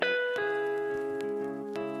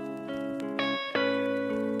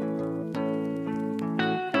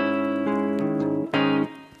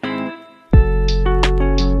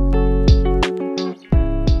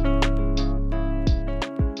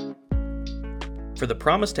For the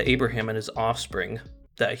promise to Abraham and his offspring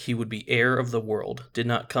that he would be heir of the world did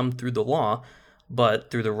not come through the law,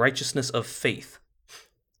 but through the righteousness of faith.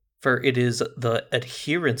 For it is the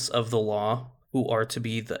adherents of the law who are to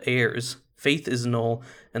be the heirs. Faith is null,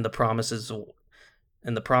 and the promise is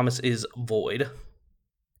void.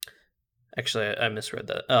 Actually, I misread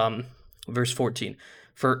that. Verse 14.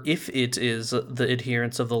 For if it is the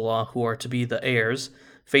adherents of the law who are to be the heirs,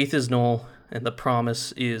 faith is null, and the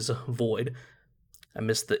promise is void. I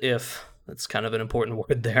missed the if. That's kind of an important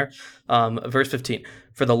word there. Verse 15.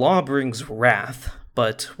 For the law brings wrath,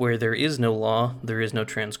 but where there is no law, there is no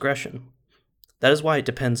transgression. That is why it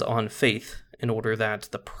depends on faith, in order that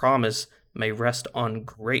the promise may rest on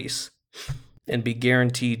grace and be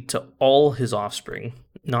guaranteed to all his offspring,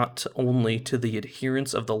 not only to the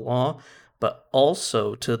adherents of the law, but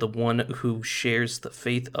also to the one who shares the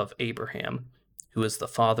faith of Abraham, who is the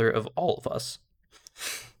father of all of us.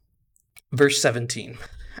 Verse 17,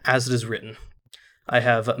 as it is written, I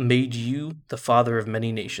have made you the father of many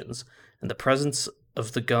nations, in the presence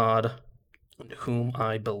of the God in whom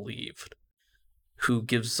I believed, who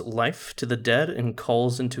gives life to the dead and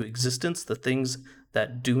calls into existence the things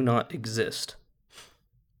that do not exist.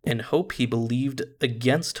 In hope he believed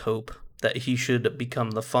against hope that he should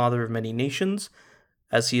become the father of many nations,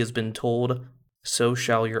 as he has been told, so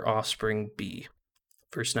shall your offspring be.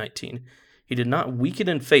 Verse 19, he did not weaken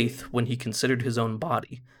in faith when he considered his own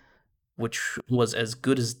body, which was as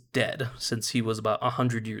good as dead, since he was about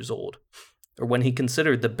 100 years old, or when he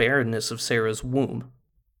considered the barrenness of Sarah's womb.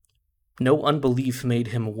 No unbelief made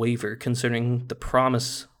him waver concerning the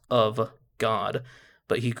promise of God,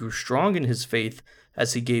 but he grew strong in his faith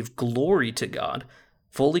as he gave glory to God,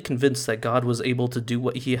 fully convinced that God was able to do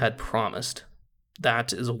what he had promised.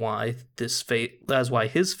 That is why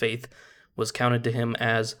his faith was counted to him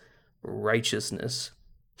as righteousness.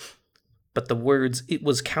 But the words "it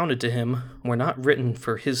was counted to him" were not written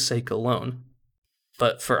for his sake alone,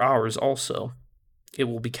 but for ours also. It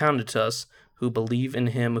will be counted to us who believe in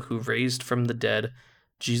him who raised from the dead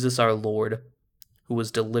Jesus our Lord, who was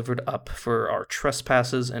delivered up for our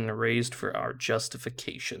trespasses and raised for our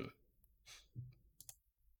justification.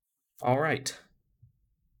 All right.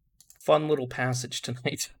 Fun little passage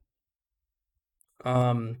tonight.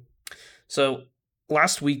 So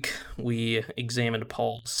last week we examined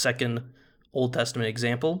Paul's second Old Testament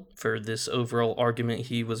example for this overall argument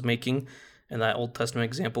he was making, and that Old Testament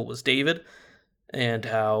example was David, and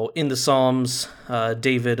how in the Psalms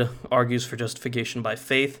David argues for justification by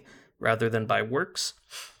faith rather than by works.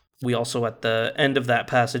 We also, at the end of that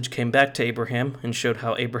passage, came back to Abraham and showed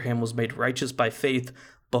how Abraham was made righteous by faith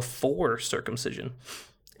before circumcision,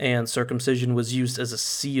 and circumcision was used as a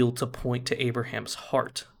seal to point to Abraham's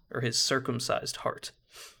heart, or his circumcised heart.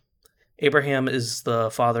 Abraham is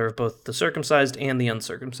the father of both the circumcised and the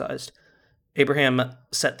uncircumcised. Abraham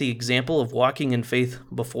set the example of walking in faith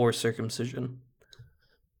before circumcision.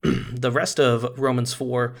 The rest of Romans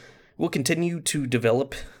 4 will continue to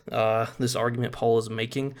develop this argument Paul is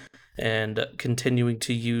making and continuing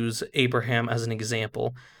to use Abraham as an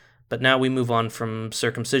example. But now we move on from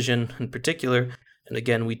circumcision in particular, and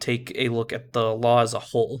again we take a look at the law as a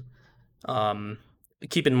whole.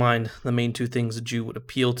 Keep in mind the main two things a Jew would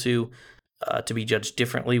appeal to be judged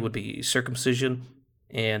differently would be circumcision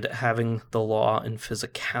and having the law and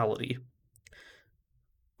physicality.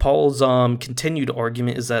 Paul's continued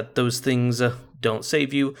argument is that those things don't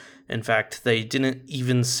save you. In fact, they didn't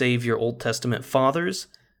even save your Old Testament fathers.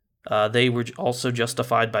 They were also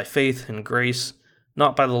justified by faith and grace,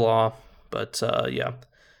 not by the law. But yeah,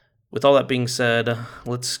 with all that being said,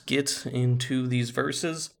 let's get into these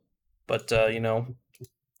verses. But,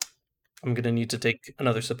 I'm going to need to take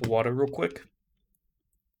another sip of water real quick.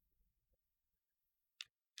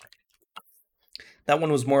 That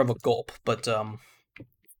one was more of a gulp, but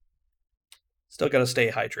still got to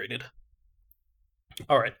stay hydrated.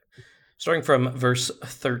 All right, starting from verse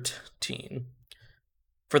 13.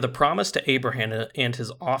 For the promise to Abraham and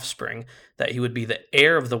his offspring that he would be the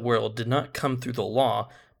heir of the world did not come through the law,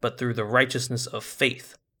 but through the righteousness of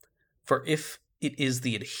faith. For if it is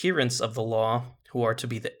the adherents of the law who are to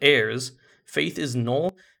be the heirs, faith is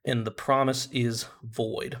null and the promise is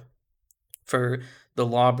void. For the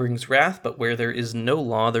law brings wrath, but where there is no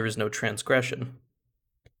law, there is no transgression.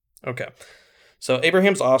 Okay, so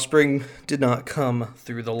Abraham's offspring did not come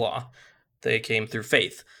through the law. They came through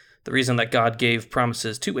faith. The reason that God gave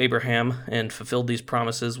promises to Abraham and fulfilled these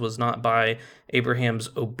promises was not by Abraham's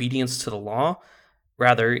obedience to the law.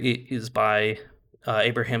 Rather, it is by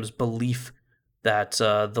Abraham's belief that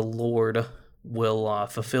the Lord will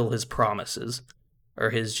fulfill his promises,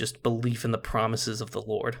 or his just belief in the promises of the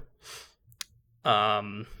Lord.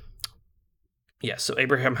 So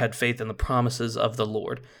Abraham had faith in the promises of the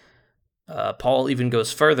Lord. Paul even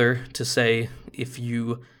goes further to say, if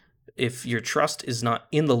your trust is not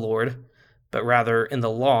in the Lord, but rather in the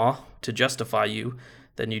law to justify you,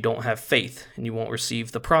 then you don't have faith and you won't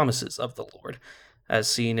receive the promises of the Lord, as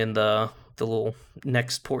seen in the little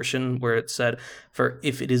next portion where it said, for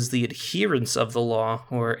if it is the adherents of the law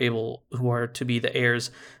who are to be the heirs,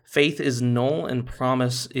 faith is null and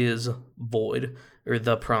promise is void, or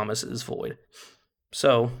the promise is void.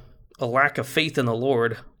 So a lack of faith in the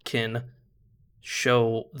Lord can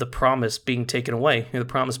show the promise being taken away, the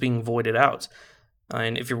promise being voided out.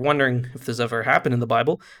 And if you're wondering if this ever happened in the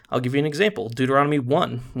Bible, I'll give you an example. Deuteronomy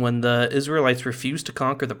 1, when the Israelites refused to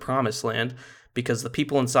conquer the promised land because the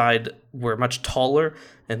people inside were much taller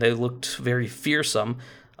and they looked very fearsome,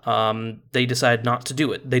 they decided not to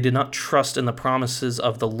do it. They did not trust in the promises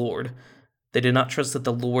of the Lord. They did not trust that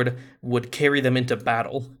the Lord would carry them into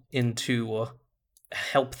battle, into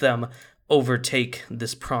help them overtake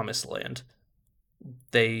this promised land.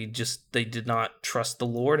 They did not trust the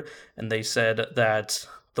Lord, and they said that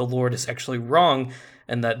the Lord is actually wrong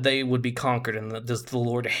and that they would be conquered, and that does the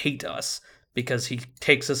Lord hate us because he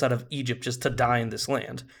takes us out of Egypt just to die in this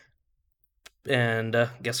land. And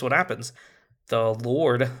guess what happens? The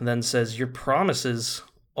Lord then says, your promises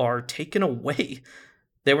are taken away.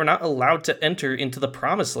 They were not allowed to enter into the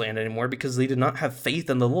promised land anymore because they did not have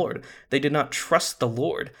faith in the Lord. They did not trust the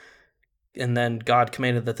Lord. And then God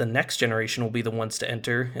commanded that the next generation will be the ones to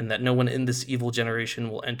enter, and that no one in this evil generation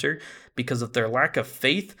will enter because of their lack of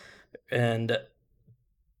faith. And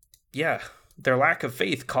their lack of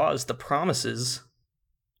faith caused the promises,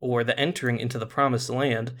 or the entering into the promised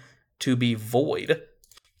land, to be void.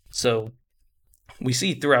 So we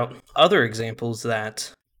see throughout other examples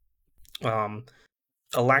that a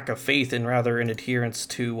lack of faith, and rather an adherence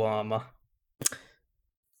to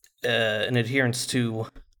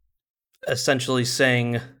essentially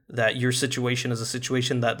saying that your situation is a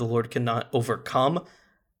situation that the Lord cannot overcome,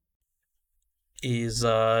 is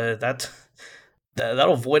that'll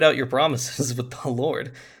void out your promises with the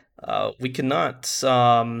Lord. We cannot,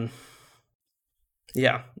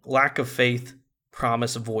 lack of faith,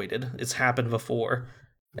 promise voided. It's happened before,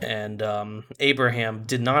 and Abraham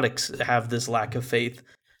did not have this lack of faith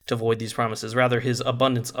to void these promises. Rather, his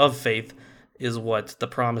abundance of faith is what the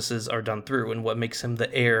promises are done through, and what makes him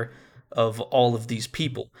the heir of all of these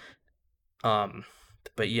people.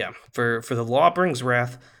 But yeah, for the law brings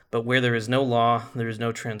wrath, but where there is no law, there is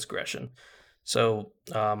no transgression. So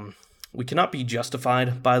we cannot be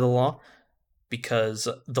justified by the law, because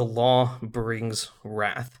the law brings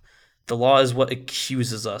wrath. The law is what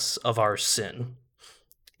accuses us of our sin.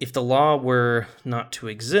 If the law were not to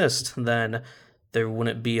exist, then there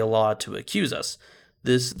wouldn't be a law to accuse us.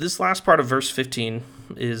 This last part of verse 15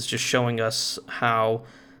 is just showing us how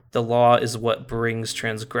the law is what brings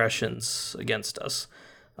transgressions against us,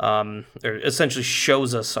 or essentially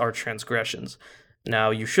shows us our transgressions.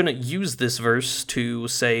 Now, you shouldn't use this verse to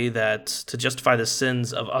say that, to justify the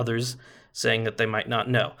sins of others, saying that they might not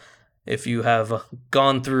know. If you have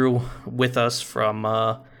gone through with us from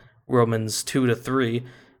Romans 2 to 3,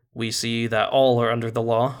 we see that all are under the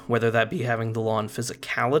law, whether that be having the law in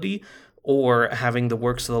physicality or having the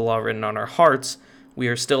works of the law written on our hearts. We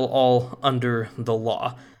are still all under the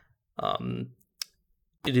law.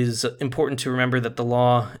 It is important to remember that the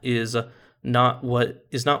law is not what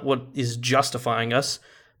is justifying us,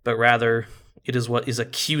 but rather it is what is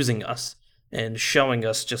accusing us and showing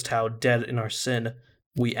us just how dead in our sin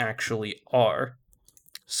we actually are.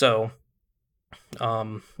 So,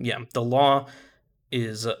 the law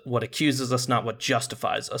is what accuses us, not what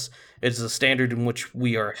justifies us. It is a standard in which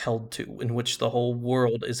we are held to, in which the whole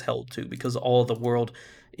world is held to, because all of the world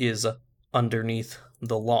is underneath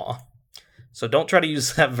the law. So don't try to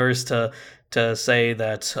use that verse to say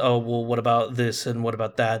that, oh, well, what about this and what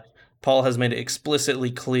about that? Paul has made it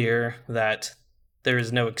explicitly clear that there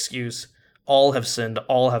is no excuse. All have sinned,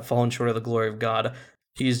 all have fallen short of the glory of God.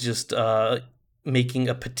 He's just making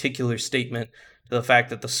a particular statement to the fact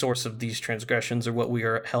that the source of these transgressions, or what we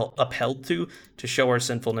are upheld to show our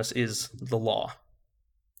sinfulness, is the law.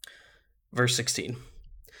 Verse 16.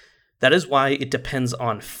 That is why it depends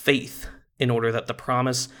on faith, in order that the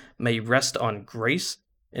promise may rest on grace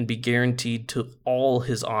and be guaranteed to all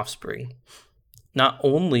his offspring, not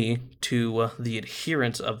only to the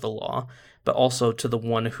adherents of the law, but also to the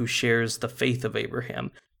one who shares the faith of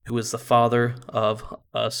Abraham, who is the father of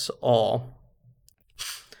us all.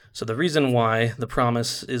 So the reason why the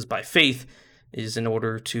promise is by faith is in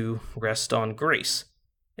order to rest on grace.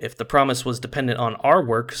 If the promise was dependent on our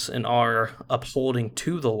works and our upholding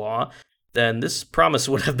to the law, then this promise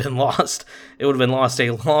would have been lost. It would have been lost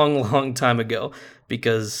a long, long time ago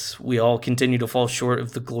because we all continue to fall short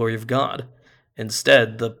of the glory of God.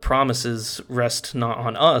 Instead, the promises rest not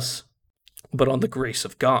on us, but on the grace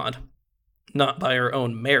of God, not by our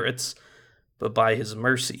own merits, but by His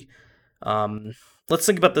mercy. Um, let's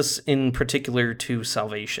think about this in particular to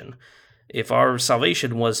salvation. If our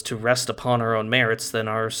salvation was to rest upon our own merits, then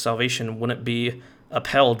our salvation wouldn't be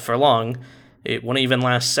upheld for long. It wouldn't even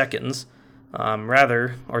last seconds.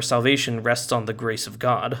 Rather, our salvation rests on the grace of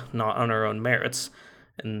God, not on our own merits.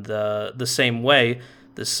 In the same way,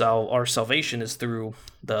 our salvation is through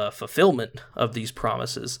the fulfillment of these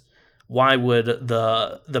promises. Why would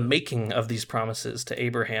the making of these promises to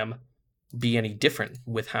Abraham be any different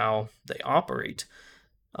with how they operate?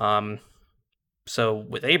 So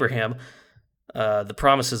with Abraham, the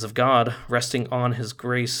promises of God resting on His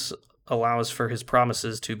grace allows for His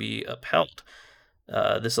promises to be upheld.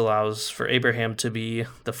 This allows for Abraham to be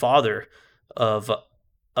the father of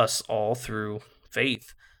us all through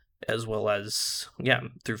faith, as well as,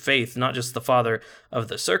 through faith, not just the father of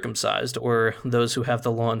the circumcised or those who have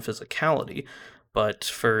the law and physicality, but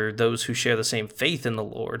for those who share the same faith in the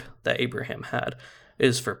Lord that Abraham had. It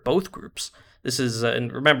is for both groups. This is,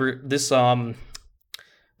 and remember, this argument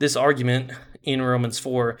in Romans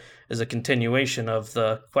 4 is a continuation of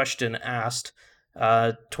the question asked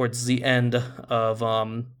towards the end of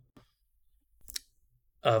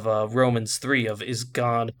Romans 3 of, is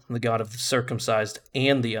God the God of the circumcised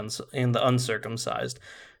and the uncircumcised?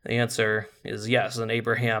 The answer is yes, and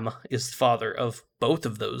Abraham is the father of both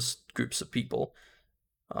of those groups of people.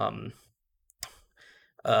 I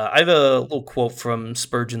have a little quote from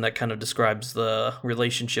Spurgeon that kind of describes the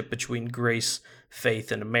relationship between grace,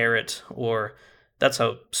 faith, and merit, or that's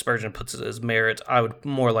how Spurgeon puts it, as merit. I would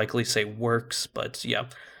more likely say works, but yeah.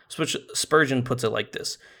 Spurgeon puts it like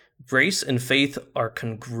this: grace and faith are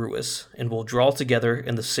congruous and will draw together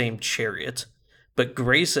in the same chariot, but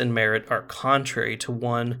grace and merit are contrary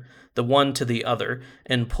to the one to the other,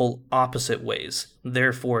 and pull opposite ways.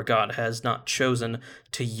 Therefore God has not chosen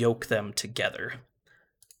to yoke them together.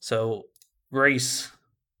 So grace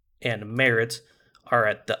and merit are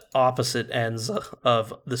at the opposite ends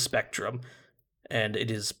of the spectrum, and it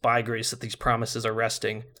is by grace that these promises are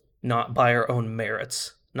resting, not by our own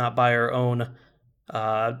merits, not by our own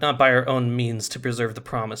means to preserve the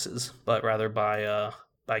promises, but rather by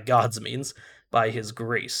God's means, by His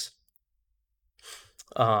grace.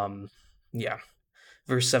 Verse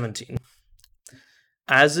 17.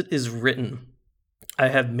 As it is written, I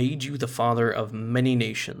have made you the father of many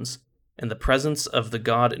nations, in the presence of the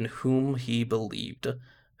God in whom he believed,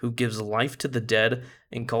 who gives life to the dead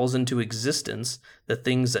and calls into existence the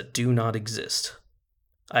things that do not exist.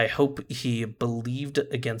 In hope he believed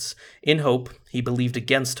against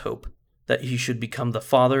hope, that he should become the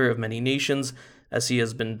father of many nations, as he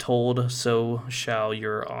has been told, so shall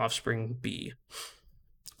your offspring be.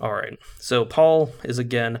 All right, so Paul is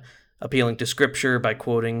again appealing to Scripture by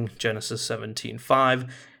quoting Genesis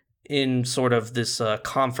 17:5 in sort of this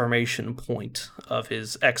confirmation point of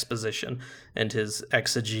his exposition and his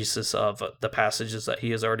exegesis of the passages that he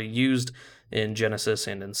has already used in Genesis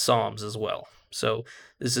and in Psalms as well. So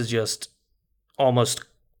this is just almost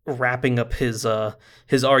wrapping up his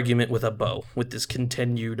argument with a bow, with this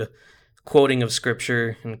continued quoting of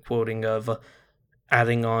Scripture and quoting of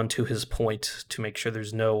adding on to his point to make sure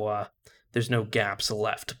there's no gaps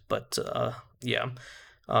left. But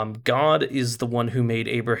God is the one who made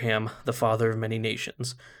Abraham the father of many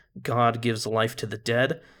nations. God gives life to the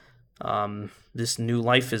dead. This new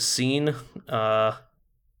life is seen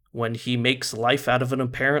when he makes life out of an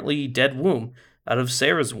apparently dead womb, out of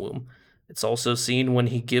Sarah's womb. It's also seen when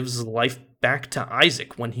he gives life back to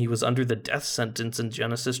Isaac when he was under the death sentence in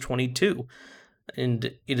Genesis 22.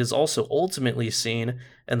 And it is also ultimately seen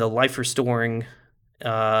in the life restored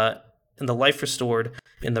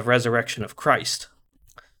in the resurrection of Christ.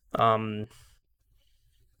 God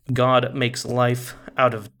makes life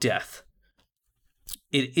out of death.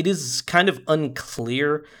 It is kind of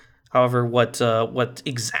unclear, however, what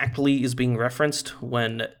exactly is being referenced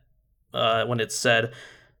when it's said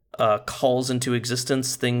calls into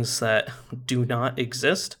existence things that do not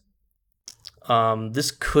exist.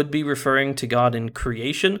 This could be referring to God in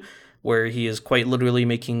creation, where he is quite literally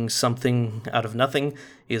making something out of nothing.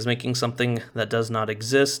 He is making something that does not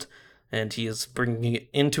exist, and he is bringing it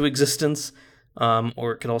into existence.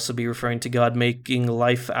 Or it could also be referring to God making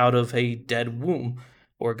life out of a dead womb,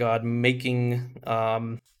 or God making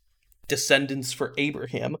descendants for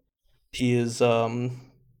Abraham. He is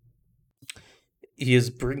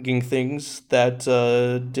bringing things that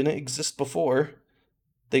didn't exist before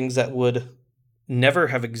things that would never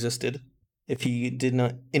have existed if he did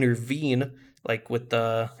not intervene, like with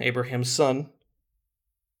Abraham's son,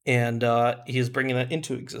 and he is bringing that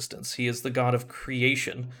into existence. He is the God of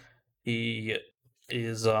creation. He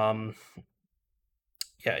is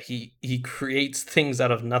yeah, he creates things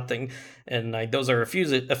out of nothing, and those are a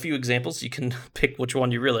few examples. You can pick which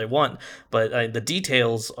one you really want, but the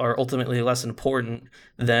details are ultimately less important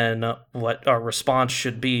than what our response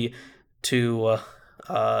should be to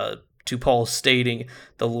to Paul stating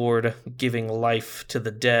the Lord giving life to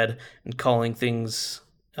the dead and calling things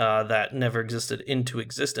that never existed into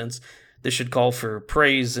existence. This should call for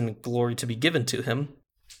praise and glory to be given to him.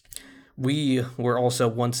 We were also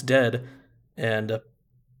once dead, and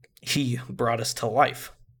he brought us to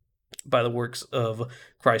life by the works of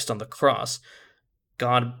Christ on the cross.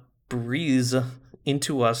 God breathes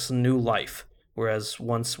into us new life, whereas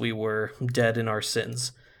once we were dead in our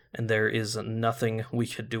sins, and there is nothing we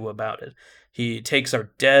could do about it. He takes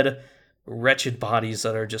our dead, wretched bodies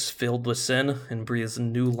that are just filled with sin and breathes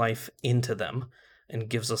new life into them and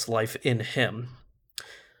gives us life in Him.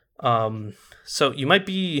 So you might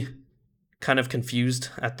be kind of confused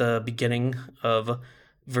at the beginning of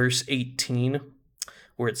verse 18,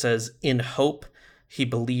 where it says, "In hope he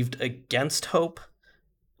believed against hope."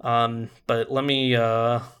 But let me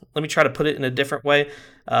try to put it in a different way,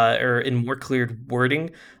 or in more clear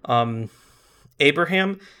wording.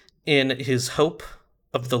 Abraham, in his hope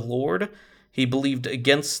of the Lord, he believed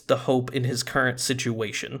against the hope in his current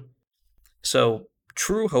situation. So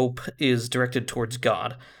true hope is directed towards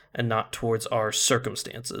God and not towards our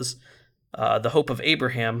circumstances. The hope of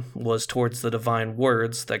Abraham was towards the divine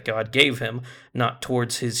words that God gave him, not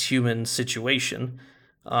towards his human situation.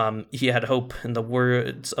 He had hope in the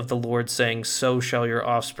words of the Lord saying, "So shall your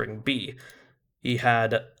offspring be." He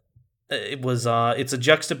had it's a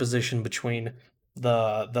juxtaposition between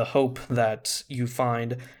the hope that you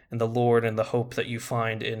find in the Lord and the hope that you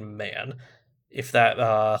find in man. If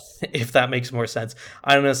that if that makes more sense.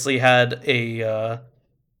 I honestly had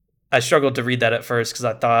I struggled to read that at first because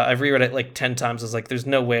I reread it like 10 times. I was like, there's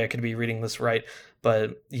no way I could be reading this right.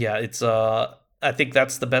 But yeah, it's I think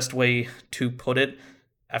that's the best way to put it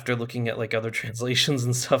after looking at like other translations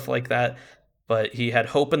and stuff like that. But he had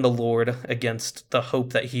hope in the Lord against the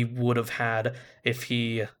hope that he would have had if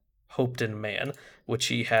he hoped in man, which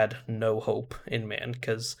he had no hope in man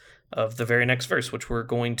because of the very next verse, which we're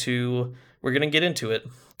going to get into it.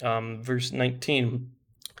 Verse 19.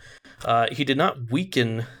 He did not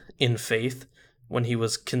weaken in faith when he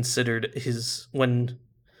was considered his when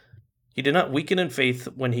he did not weaken in faith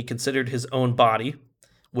when he considered his own body,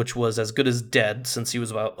 which was as good as dead since he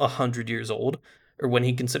was about 100 years old, or when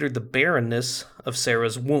he considered the barrenness of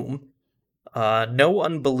Sarah's womb. No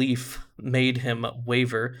unbelief made him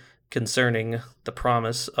waver concerning the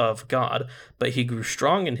promise of God, but he grew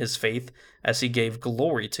strong in his faith as he gave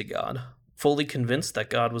glory to God, fully convinced that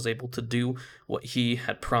God was able to do what he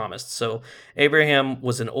had promised. So Abraham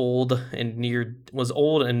was old and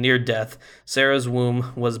near death. Sarah's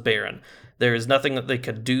womb was barren. There is nothing that they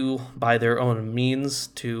could do by their own means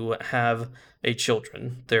to have a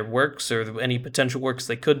children. Their works or any potential works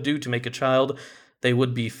they could do to make a child, they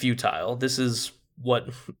would be futile. This is what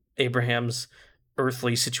Abraham's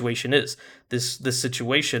earthly situation is. This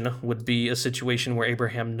situation would be a situation where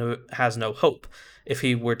Abraham has no hope. If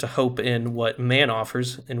he were to hope in what man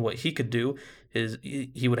offers and what he could do,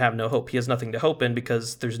 he would have no hope. He has nothing to hope in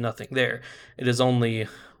because there's nothing there. It is only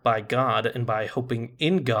by God and by hoping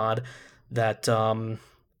in God that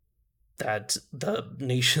that the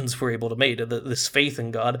nations were able to made. This faith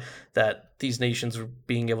in God that these nations were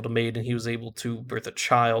being able to made, and he was able to birth a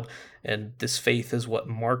child. And this faith is what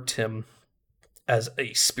marked him as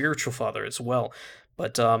a spiritual father as well.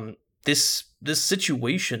 But this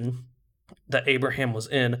situation that Abraham was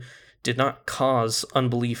in did not cause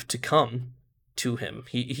unbelief to come to him.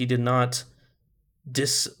 He did not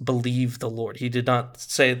disbelieve the Lord. He did not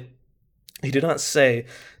say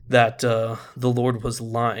that the Lord was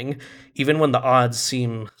lying. Even when the odds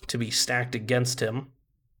seem to be stacked against him,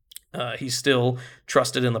 he still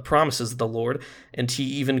trusted in the promises of the Lord, and he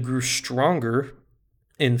even grew stronger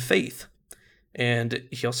in faith. And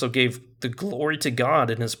he also gave the glory to God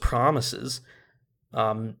in his promises.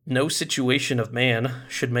 No situation of man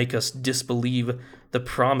should make us disbelieve the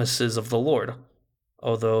promises of the Lord,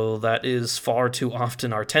 although that is far too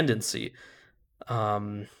often our tendency.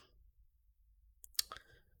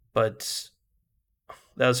 But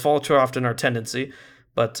that is far too often our tendency.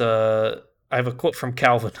 But I have a quote from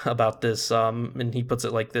Calvin about this, and he puts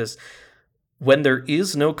it like this: "When there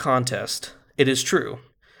is no contest, it is true.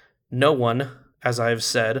 No one, as I have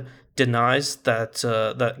said, denies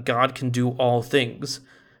that God can do all things.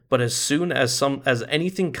 But as soon as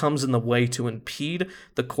anything comes in the way to impede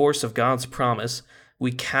the course of God's promise,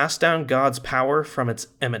 we cast down God's power from its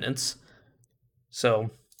eminence. So,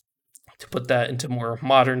 to put that into more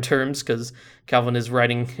modern terms, because Calvin is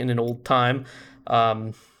writing in an old time,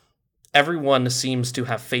 everyone seems to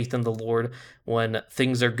have faith in the Lord when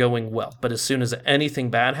things are going well. But as soon as anything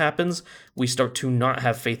bad happens, we start to not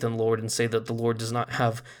have faith in the Lord and say that the Lord does not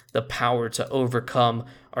have the power to overcome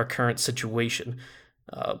our current situation.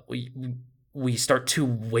 We start to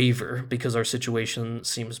waver because our situation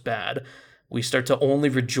seems bad. We start to only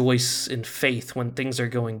rejoice in faith when things are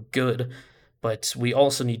going good. But we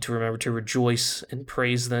also need to remember to rejoice and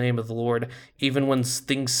praise the name of the Lord, even when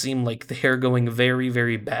things seem like they're going very,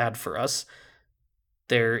 very bad for us.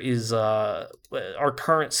 There is our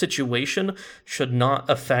current situation should not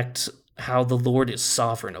affect how the Lord is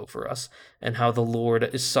sovereign over us and how the Lord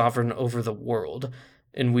is sovereign over the world.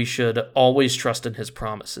 And we should always trust in his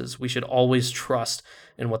promises. We should always trust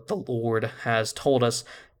in what the Lord has told us,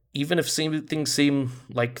 even if things seem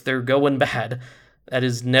like they're going bad. That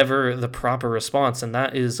is never the proper response, and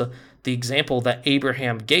that is the example that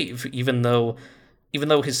Abraham gave, even though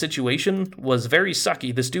his situation was very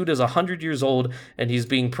sucky. This dude is 100 years old, and he's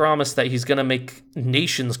being promised that he's going to make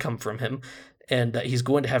nations come from him, and that he's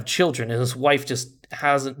going to have children, and his wife just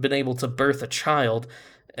hasn't been able to birth a child.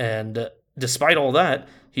 And despite all that,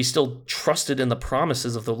 he still trusted in the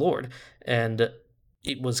promises of the Lord, and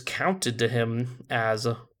it was counted to him as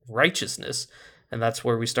righteousness. And that's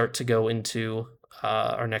where we start to go into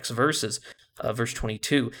our next verses, verse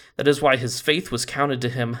 22. That is why his faith was counted to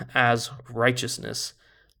him as righteousness.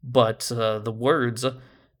 But the words,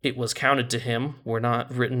 "it was counted to him," were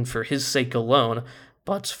not written for his sake alone,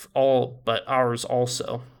 but ours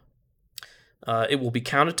also. It will be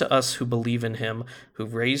counted to us who believe in him, who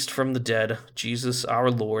raised from the dead Jesus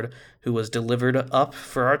our Lord, who was delivered up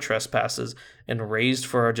for our trespasses and raised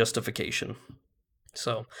for our justification.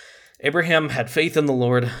 So, Abraham had faith in the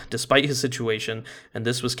Lord despite his situation, and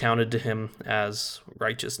this was counted to him as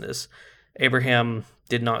righteousness. Abraham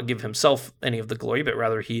did not give himself any of the glory, but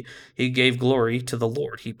rather he gave glory to the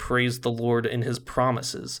Lord. He praised the Lord in his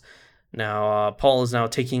promises. Now, Paul is now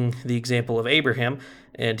taking the example of Abraham,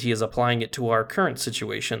 and he is applying it to our current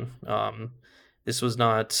situation. How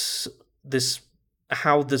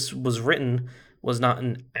this was written was not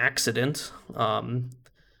an accident.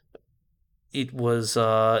 It was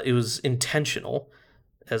intentional,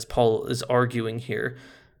 as Paul is arguing here.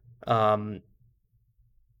 Oh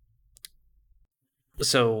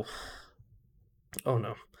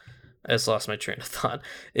no, I just lost my train of thought.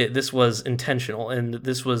 This was intentional, and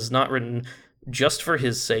this was not written just for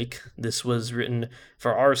his sake. This was written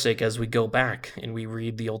for our sake as we go back and we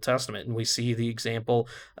read the Old Testament and we see the example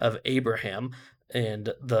of Abraham,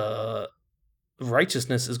 and the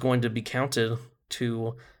righteousness is going to be counted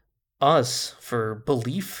to us for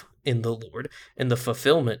belief in the Lord and the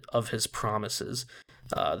fulfillment of his promises,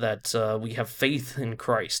 that we have faith in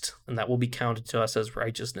Christ, and that will be counted to us as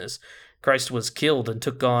righteousness. Christ was killed and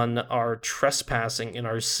took on our trespassing and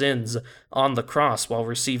our sins on the cross while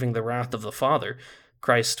receiving the wrath of the Father.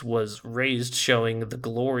 Christ was raised, showing the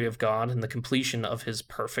glory of God and the completion of his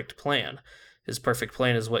perfect plan. His perfect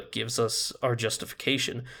plan is what gives us our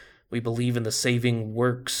justification. We believe in the saving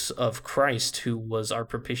works of Christ, who was our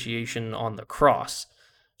propitiation on the cross.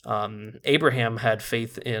 Abraham had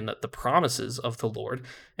faith in the promises of the Lord,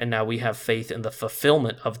 and now we have faith in the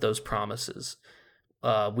fulfillment of those promises.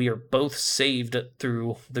 We are both saved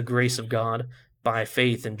through the grace of God by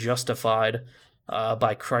faith and justified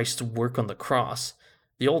by Christ's work on the cross.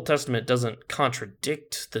 The Old Testament doesn't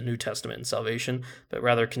contradict the New Testament in salvation, but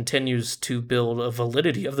rather continues to build a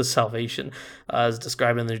validity of the salvation as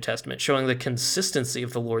described in the New Testament, showing the consistency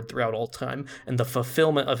of the Lord throughout all time and the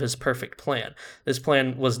fulfillment of his perfect plan. This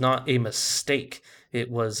plan was not a mistake.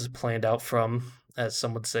 It was planned out from, as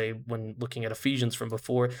some would say when looking at Ephesians, from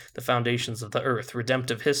before the foundations of the earth.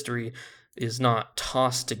 Redemptive history is not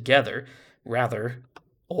tossed together. Rather,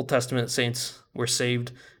 Old Testament saints were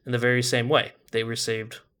saved in the very same way. They were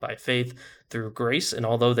saved by faith through grace, and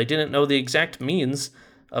although they didn't know the exact means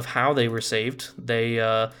of how they were saved, they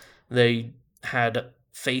had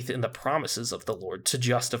faith in the promises of the Lord to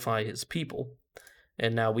justify his people.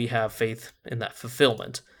 And now we have faith in that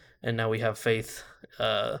fulfillment. And now we have faith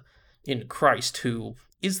in Christ, who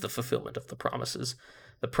is the fulfillment of the promises.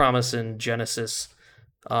 The promise in Genesis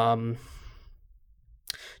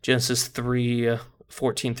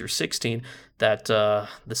 3:14 through 16, that the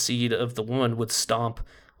seed of the woman would stomp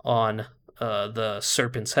on the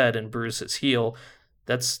serpent's head and bruise his heel.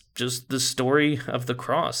 That's just the story of the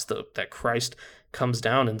cross, that Christ comes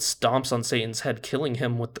down and stomps on Satan's head, killing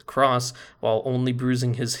him with the cross while only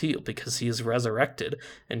bruising his heel because he is resurrected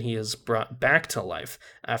and he is brought back to life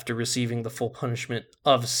after receiving the full punishment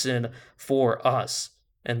of sin for us.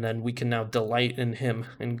 And then we can now delight in him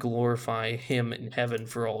and glorify him in heaven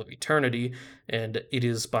for all of eternity. And it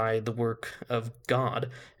is by the work of God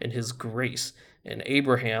and his grace. And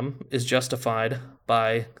Abraham is justified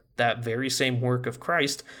by that very same work of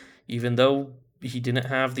Christ, even though he didn't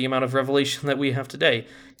have the amount of revelation that we have today.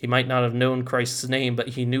 He might not have known Christ's name, but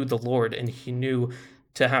he knew the Lord, and he knew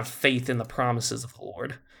to have faith in the promises of the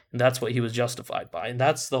Lord. And that's what he was justified by. And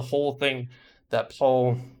that's the whole thing that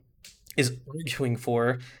Paul is arguing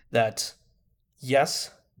for, that yes,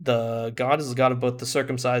 the God is the God of both the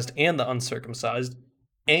circumcised and the uncircumcised,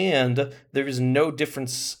 and there is no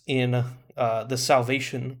difference in the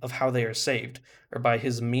salvation of how they are saved, or by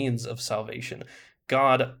his means of salvation.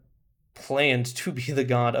 God planned to be the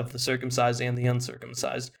God of the circumcised and the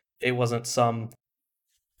uncircumcised. It wasn't some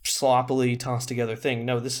sloppily tossed together thing.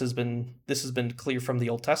 No, this has been clear from the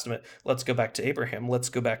Old Testament. Let's go back to Abraham. Let's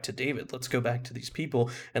go back to David. Let's go back to these people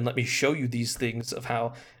and let me show you these things of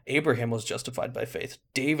how Abraham was justified by faith.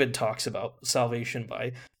 David talks about salvation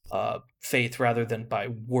by faith rather than by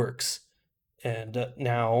works. And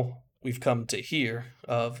now we've come to here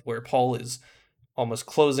of where Paul is almost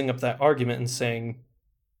closing up that argument and saying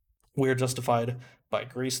we're justified by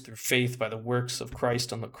grace through faith by the works of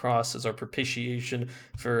Christ on the cross as our propitiation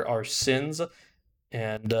for our sins.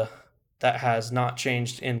 And that has not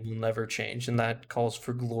changed and will never change. And that calls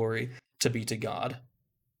for glory to be to God.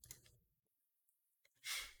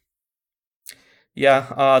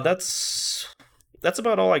 Yeah, that's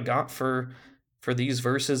about all I got for these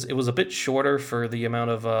verses. It was a bit shorter for the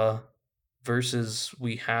amount of verses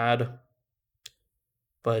we had,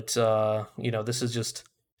 but this is just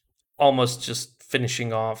almost just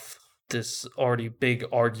finishing off this already big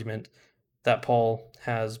argument that Paul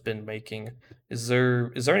has been making. Is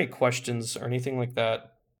there any questions or anything like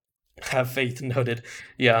that? Have faith noted.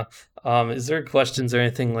 Yeah. Is there questions or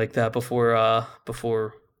anything like that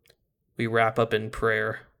before we wrap up in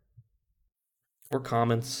prayer? Or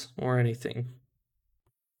comments or anything?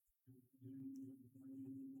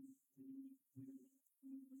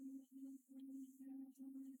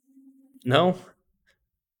 No?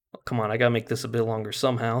 Oh, come on, I gotta make this a bit longer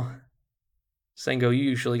somehow. Sango, you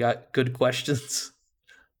usually got good questions.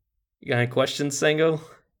 You got any questions, Sango?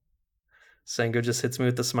 Sango just hits me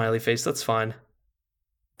with the smiley face. That's fine.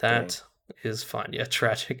 That is fine. Yeah,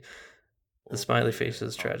 tragic. The smiley face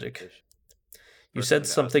is tragic. You said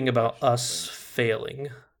something about us failing.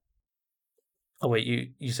 Oh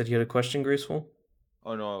wait, you said you had a question, Graceful?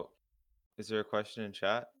 Oh no. Is there a question in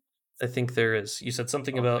chat? I think there is. You said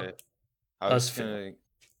something about us failing.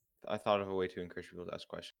 I thought of a way to encourage people to ask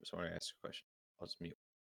questions. So when I ask a question, I'll just mute.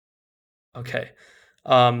 Okay.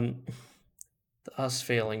 The us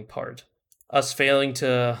failing part. Us failing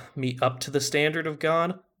to meet up to the standard of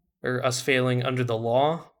God, or us failing under the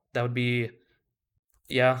law. That would be,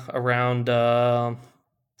 yeah, around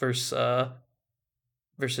verses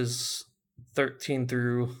 13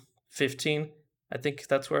 through 15. I think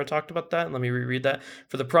that's where I talked about that. Let me reread that.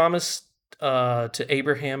 For the promise to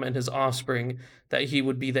Abraham and his offspring that he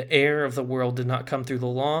would be the heir of the world did not come through the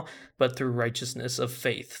law, but through righteousness of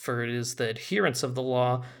faith. For it is the adherents of the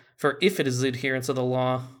law. For if it is the adherents of the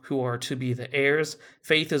law who are to be the heirs,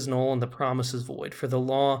 faith is null and the promise is void. For the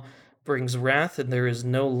law brings wrath, and there is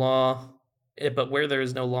no law. But where there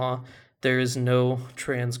is no law, there is no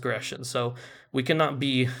transgression. So we cannot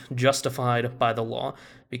be justified by the law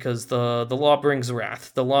because the law brings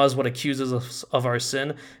wrath. The law is what accuses us of our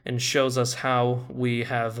sin and shows us how we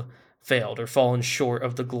have failed or fallen short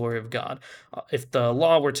of the glory of God. If the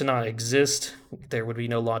law were to not exist, there would be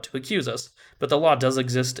no law to accuse us. But the law does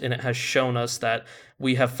exist, and it has shown us that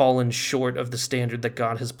we have fallen short of the standard that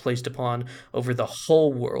God has placed upon over the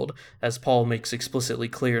whole world, as Paul makes explicitly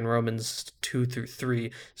clear in Romans 2 through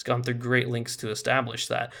 3. He's gone through great lengths to establish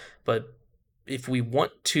that. But if we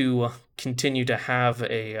want to continue to have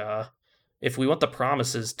if we want the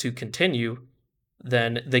promises to continue,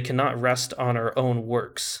 then they cannot rest on our own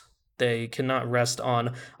works. They cannot rest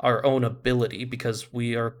on our own ability because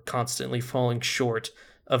we are constantly falling short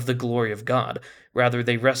of the glory of God. Rather,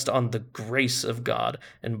 they rest on the grace of God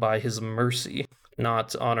and by his mercy,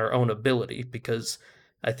 not on our own ability, because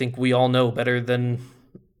I think we all know better than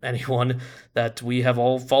anyone that we have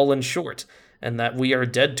all fallen short and that we are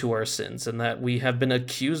dead to our sins and that we have been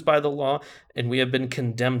accused by the law and we have been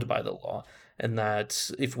condemned by the law. And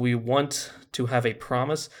that if we want to have a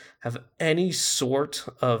promise, have any sort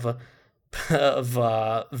of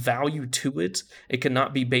of value to it, it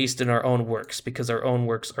cannot be based in our own works, because our own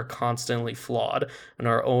works are constantly flawed and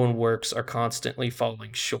our own works are constantly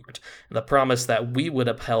falling short. And the promise that we would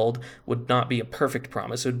upheld would not be a perfect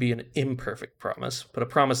promise, it would be an imperfect promise. But a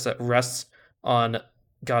promise that rests on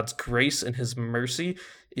God's grace and his mercy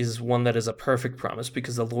is one that is a perfect promise,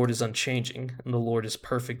 because the Lord is unchanging and the Lord is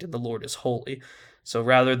perfect and the Lord is holy. So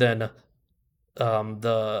rather than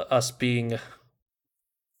the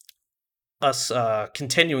us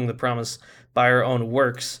continuing the promise by our own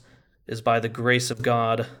works, is by the grace of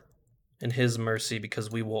God and his mercy, because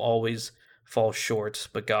we will always fall short,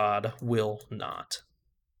 but God will not.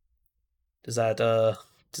 Does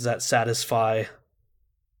that satisfy?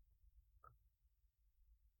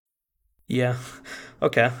 Yeah.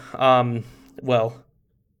 Okay. Well,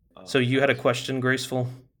 so you had a Actually, question, Graceful?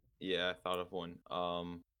 yeah, I thought of one.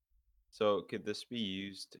 So could this be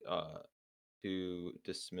used to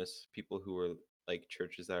dismiss people who are like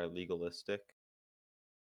churches that are legalistic?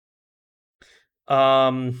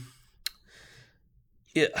 Um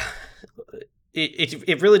it,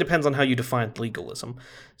 it really depends on how you define legalism.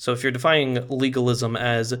 So if you're defining legalism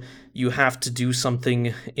as you have to do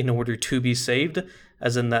something in order to be saved,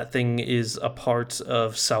 as in that thing is a part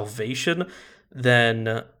of salvation,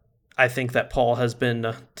 then I think that Paul has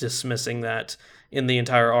been dismissing that in the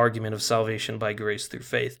entire argument of salvation by grace through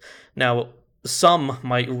faith. Now, some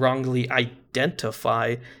might wrongly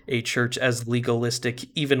identify a church as legalistic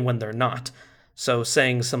even when they're not. So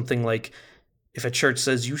saying something like, if a church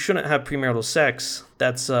says you shouldn't have premarital sex,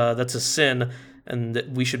 that's a sin, and that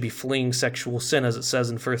we should be fleeing sexual sin, as it says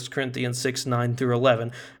in 1 Corinthians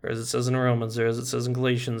 6:9-11, or as it says in Romans, or as it says in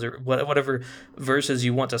Galatians, or whatever verses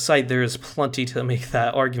you want to cite. There is plenty to make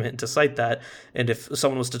that argument, to cite that. And if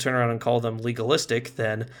someone was to turn around and call them legalistic,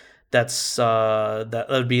 then that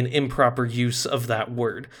would be an improper use of that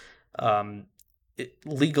word.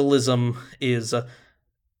 Legalism is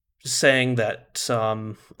saying that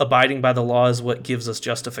abiding by the law is what gives us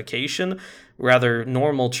justification. Rather,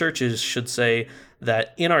 normal churches should say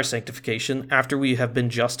that in our sanctification, after we have been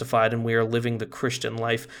justified and we are living the Christian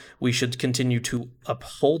life, we should continue to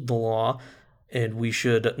uphold the law, and we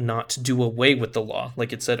should not do away with the law,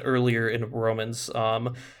 like it said earlier in Romans.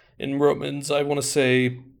 In Romans, I want to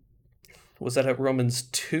say, was that at Romans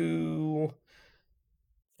 2?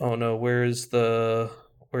 Oh no, where's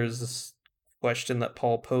this question that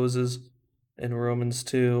Paul poses in Romans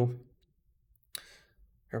 2?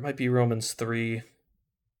 Or it might be Romans 3.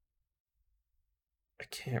 I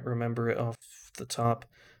can't remember it off the top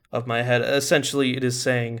of my head. Essentially, it is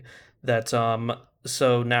saying that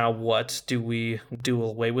so now what? Do we do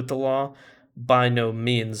away with the law? By no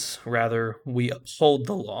means. Rather, we uphold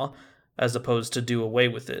the law as opposed to do away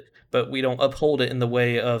with it. But we don't uphold it in the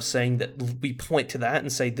way of saying that we point to that and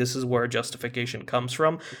say this is where justification comes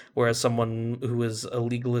from, whereas someone who is a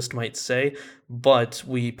legalist might say. But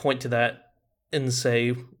we point to that and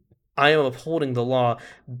say, I am upholding the law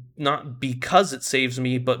not because it saves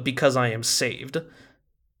me, but because I am saved.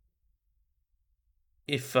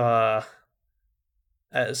 If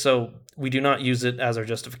So we do not use it as our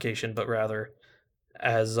justification, but rather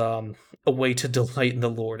as a way to delight in the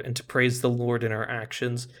Lord and to praise the Lord in our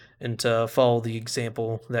actions and to follow the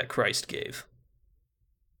example that Christ gave.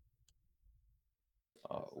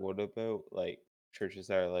 What about like churches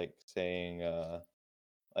that are like saying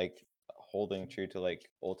like holding true to like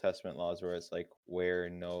Old Testament laws where it's like wear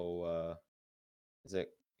no is it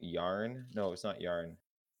yarn? No, it's not yarn.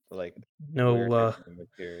 But like wear No, type of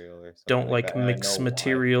material or something don't like like that. No mix wine.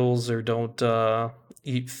 materials, or don't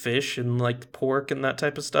eat fish and like pork and that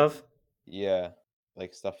type of stuff. Yeah,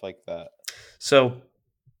 like stuff like that. So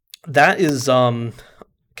that is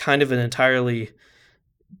kind of an entirely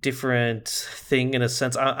different thing in a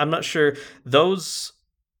sense. I'm not sure those.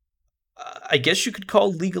 I guess you could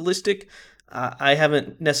call legalistic. I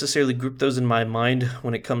haven't necessarily grouped those in my mind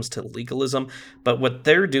when it comes to legalism, but what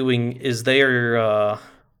they're doing is they're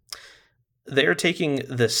taking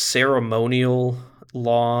the ceremonial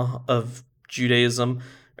law of Judaism,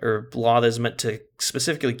 or law that is meant to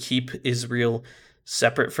specifically keep Israel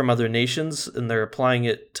separate from other nations, and they're applying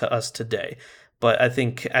it to us today. But I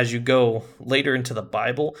think as you go later into the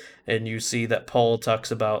Bible and you see that Paul talks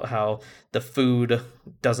about how the food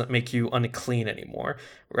doesn't make you unclean anymore,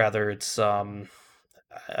 rather it's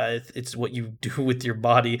what you do with your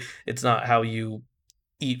body. It's not how you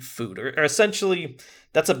eat food, or essentially,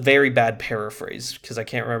 that's a very bad paraphrase because I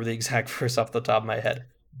can't remember the exact verse off the top of my head.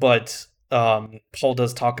 But Paul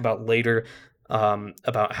does talk about later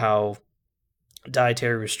about how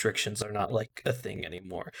dietary restrictions are not like a thing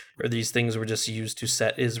anymore, or these things were just used to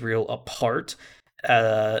set Israel apart.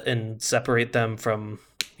 and separate them from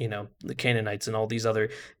the Canaanites and all these other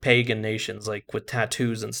pagan nations, like with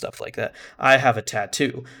tattoos and stuff like that. I have a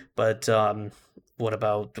tattoo, but what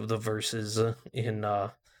about the verses in uh,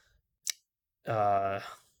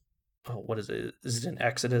 what is it? Is it in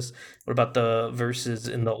Exodus? What about the verses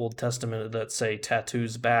in the Old Testament that say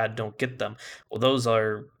tattoos bad, don't get them? Well, those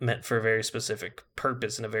are meant for a very specific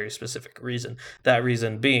purpose and a very specific reason. That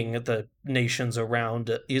reason being the nations around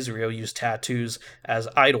Israel use tattoos as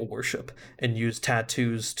idol worship and use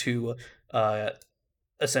tattoos to uh,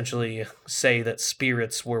 essentially say that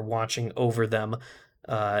spirits were watching over them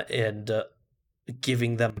and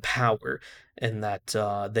giving them power, and that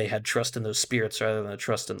they had trust in those spirits rather than a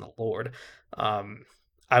trust in the Lord. Um,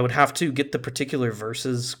 I would have to get the particular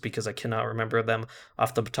verses because I cannot remember them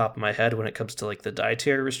off the top of my head when it comes to like the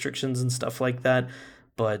dietary restrictions and stuff like that.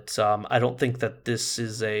 But I don't think that this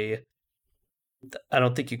is a. I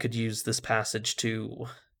don't think you could use this passage to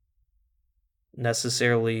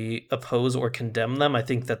necessarily oppose or condemn them. I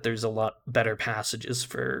think that there's a lot better passages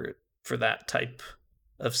for that type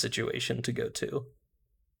of situation to go to.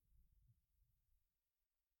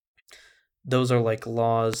 Those are like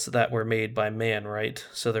laws that were made by man, right?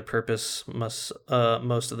 So their purpose must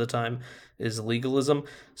most of the time is legalism.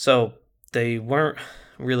 So they weren't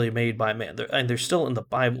really made by man. They're still in the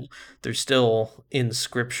Bible. They're still in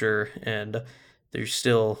Scripture, and they're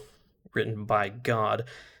still written by God.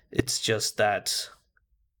 It's just that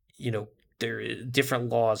different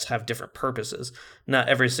laws have different purposes. Not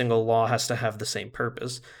every single law has to have the same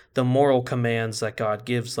purpose. The moral commands that God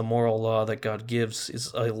gives, the moral law that God gives,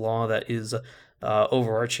 is a law that is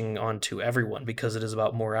overarching onto everyone because it is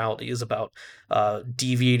about morality, is about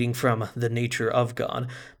deviating from the nature of God.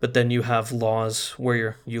 But then you have laws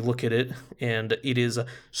where you look at it and it is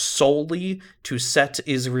solely to set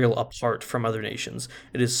Israel apart from other nations.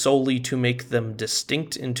 It is solely to make them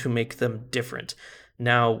distinct and to make them different.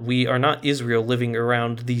 Now, we are not Israel living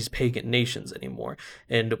around these pagan nations anymore.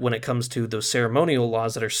 And when it comes to those ceremonial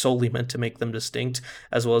laws that are solely meant to make them distinct,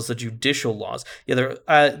 as well as the judicial laws, yeah,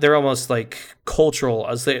 they're almost like cultural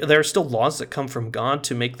laws. There are still laws that come from God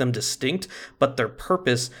to make them distinct, but their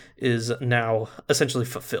purpose is now essentially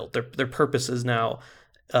fulfilled. Their purpose is now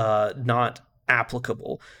not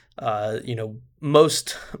applicable.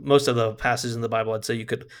 Most of the passages in the Bible, I'd say you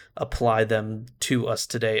could apply them to us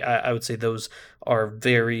today. I would say those are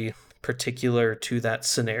very particular to that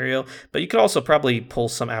scenario, but you could also probably pull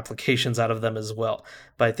some applications out of them as well.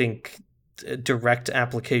 But I think direct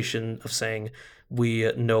application of saying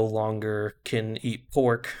we no longer can eat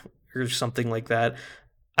pork or something like that,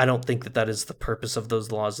 I don't think that that is the purpose of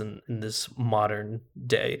those laws in this modern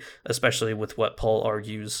day, especially with what Paul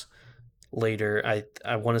argues later.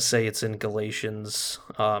 I want to say it's in Galatians.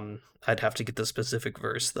 I'd have to get the specific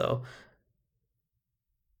verse though.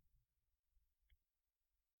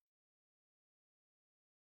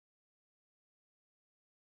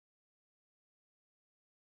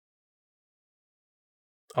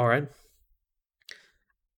 All right.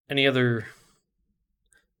 Any other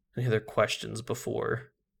questions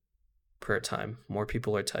before prayer time? More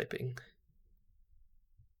people are typing.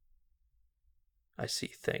 I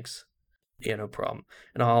see. Thanks. Yeah, no problem.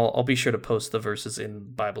 And I'll be sure to post the verses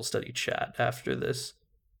in Bible study chat after this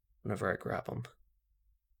whenever I grab them.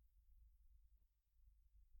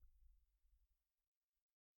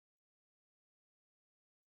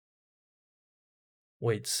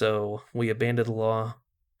 Wait, so we abandon the law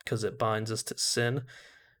because it binds us to sin?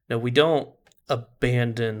 No, we don't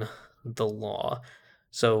abandon the law.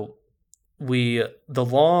 So the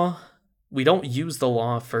law, we don't use the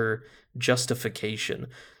law for justification.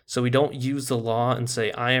 So we don't use the law and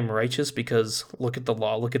say I am righteous because look at the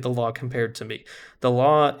law compared to me. The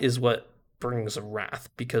law is what brings wrath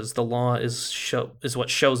because the law is what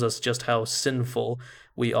shows us just how sinful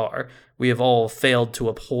we are. We have all failed to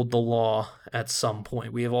uphold the law at some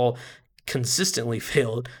point. We have all consistently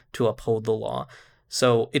failed to uphold the law.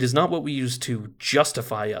 So it is not what we use to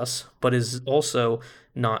justify us, but is also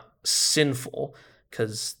not sinful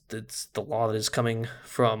because it's the law that is coming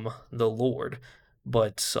from the Lord.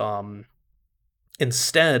 But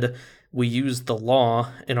instead, we use the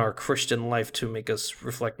law in our Christian life to make us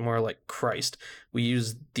reflect more like Christ. We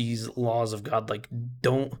use these laws of God, like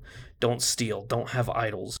don't steal, don't have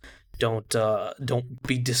idols, don't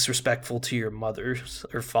be disrespectful to your mothers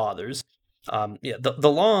or fathers. Yeah,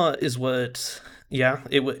 the law is what, yeah,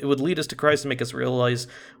 it would lead us to Christ and make us realize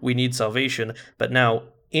we need salvation. But now,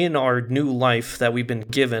 in our new life that we've been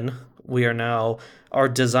given, we are now our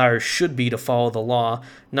desire should be to follow the law,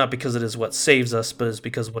 not because it is what saves us, but is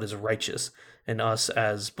because what is righteous. And us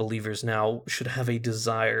as believers now should have a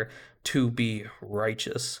desire to be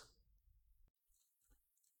righteous.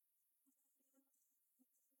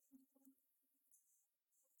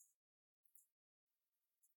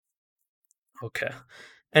 Okay.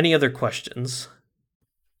 Any other questions?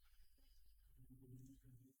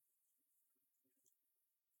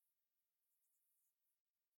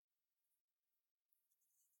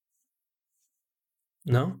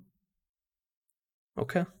 No?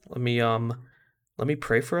 Okay. Let me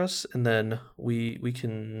pray for us, and then we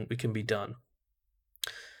can be done.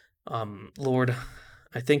 Lord,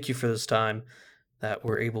 I thank you for this time that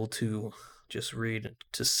we're able to just read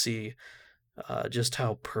to see just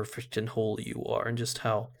how perfect and holy you are, and just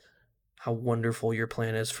how wonderful your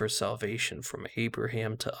plan is for salvation from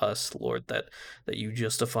Abraham to us, Lord, that you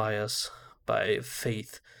justify us by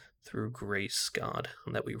faith through grace, God,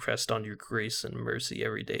 and that we rest on your grace and mercy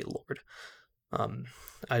every day, Lord. Um,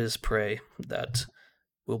 I just pray that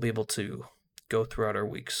we'll be able to go throughout our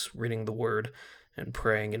weeks reading the word and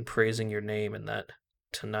praying and praising your name, and that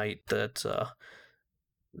tonight that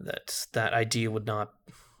idea would not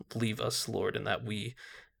leave us, Lord, and that we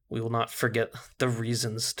will not forget the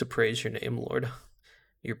reasons to praise your name, Lord,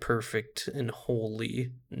 your perfect and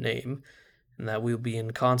holy name, and that we'll be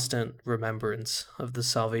in constant remembrance of the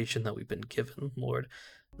salvation that we've been given, Lord,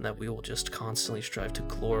 and that we will just constantly strive to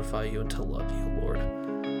glorify you and to love you, Lord.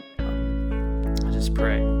 I just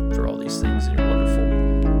pray for all these things in your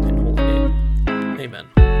wonderful